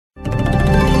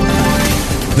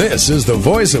This is the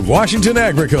voice of Washington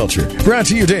agriculture, brought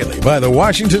to you daily by the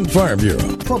Washington Farm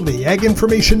Bureau. From the Ag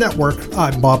Information Network,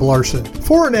 I'm Bob Larson.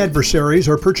 Foreign adversaries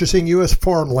are purchasing U.S.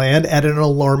 farmland at an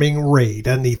alarming rate,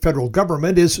 and the federal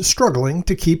government is struggling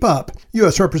to keep up.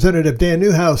 U.S. Representative Dan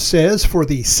Newhouse says, for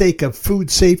the sake of food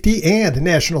safety and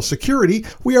national security,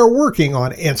 we are working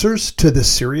on answers to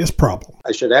this serious problem.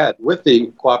 I should add, with the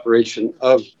cooperation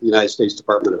of the United States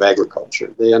Department of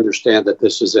Agriculture, they understand that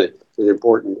this is an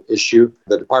important issue.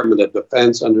 The Department of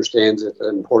Defense understands it's an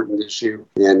important issue,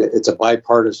 and it's a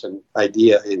bipartisan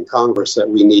idea in Congress that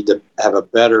we need to have a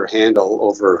better handle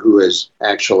over who is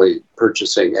actually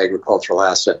purchasing agricultural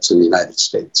assets in the United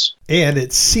States. And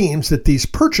it seems that these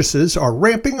purchases are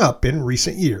ramping up in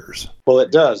recent years. Well,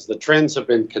 it does. The trends have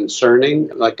been concerning.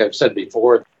 Like I've said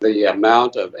before, the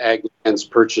amount of ag lands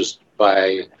purchased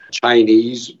by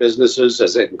Chinese businesses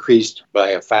has increased by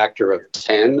a factor of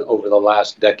 10 over the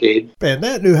last decade. And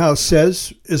that, Newhouse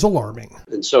says, is alarming.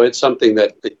 And so it's something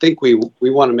that I think we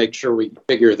want to make sure we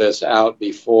figure this out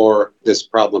before this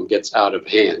problem gets out of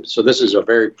hand. So this is a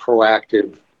very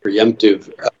proactive,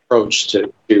 preemptive approach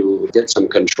to get some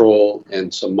control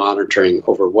and some monitoring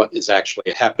over what is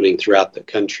actually happening throughout the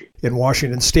country. In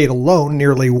Washington state alone,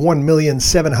 nearly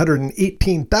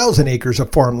 1,718,000 acres of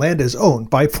farmland is owned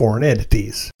by foreign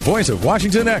entities. Voice of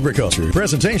Washington agriculture,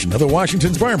 presentation of the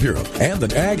Washington Farm Bureau and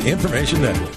the Ag Information Network.